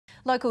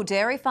Local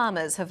dairy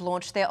farmers have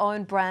launched their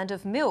own brand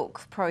of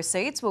milk.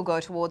 Proceeds will go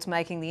towards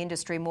making the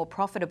industry more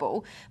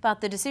profitable, but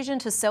the decision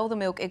to sell the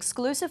milk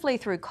exclusively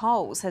through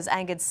Coles has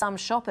angered some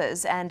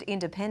shoppers and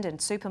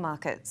independent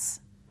supermarkets.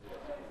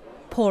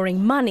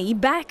 Pouring money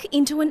back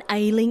into an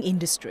ailing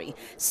industry.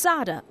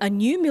 SADA, a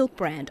new milk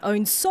brand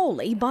owned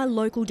solely by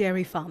local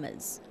dairy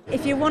farmers.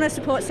 If you want to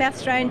support South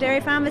Australian dairy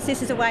farmers,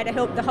 this is a way to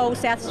help the whole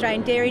South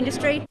Australian dairy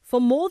industry.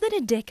 For more than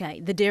a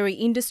decade, the dairy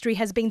industry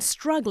has been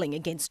struggling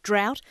against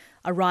drought,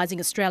 a rising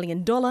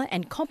Australian dollar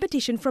and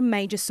competition from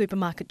major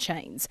supermarket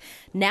chains.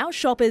 Now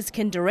shoppers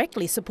can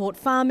directly support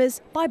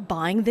farmers by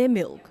buying their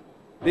milk.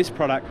 This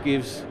product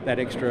gives that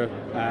extra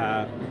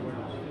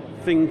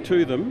thing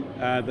to them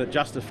that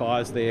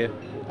justifies their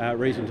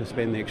reason to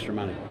spend the extra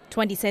money.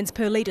 20 cents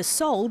per litre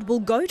sold will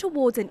go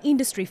towards an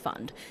industry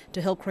fund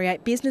to help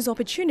create business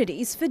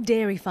opportunities for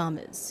dairy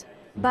farmers.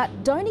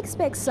 But don't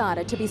expect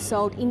SADA to be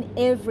sold in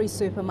every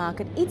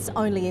supermarket. It's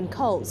only in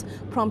Coles,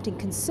 prompting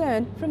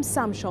concern from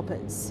some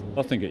shoppers.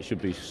 I think it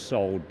should be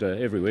sold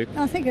everywhere.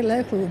 I think a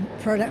local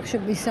product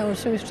should be sold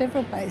through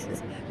several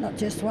places, not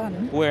just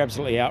one. We're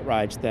absolutely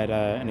outraged that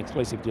an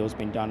exclusive deal has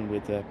been done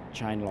with a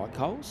chain like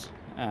Coles.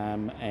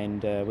 And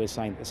we're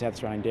saying that the South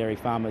Australian dairy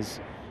farmers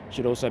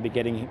should also be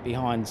getting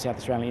behind South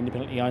Australian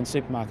independently owned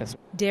supermarkets.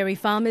 Dairy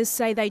farmers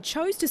say they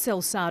chose to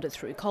sell SADA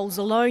through Coles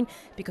alone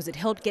because it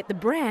helped get the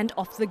brand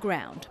off the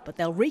ground, but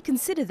they'll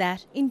reconsider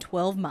that in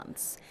 12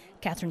 months.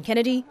 Catherine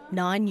Kennedy,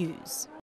 9 News.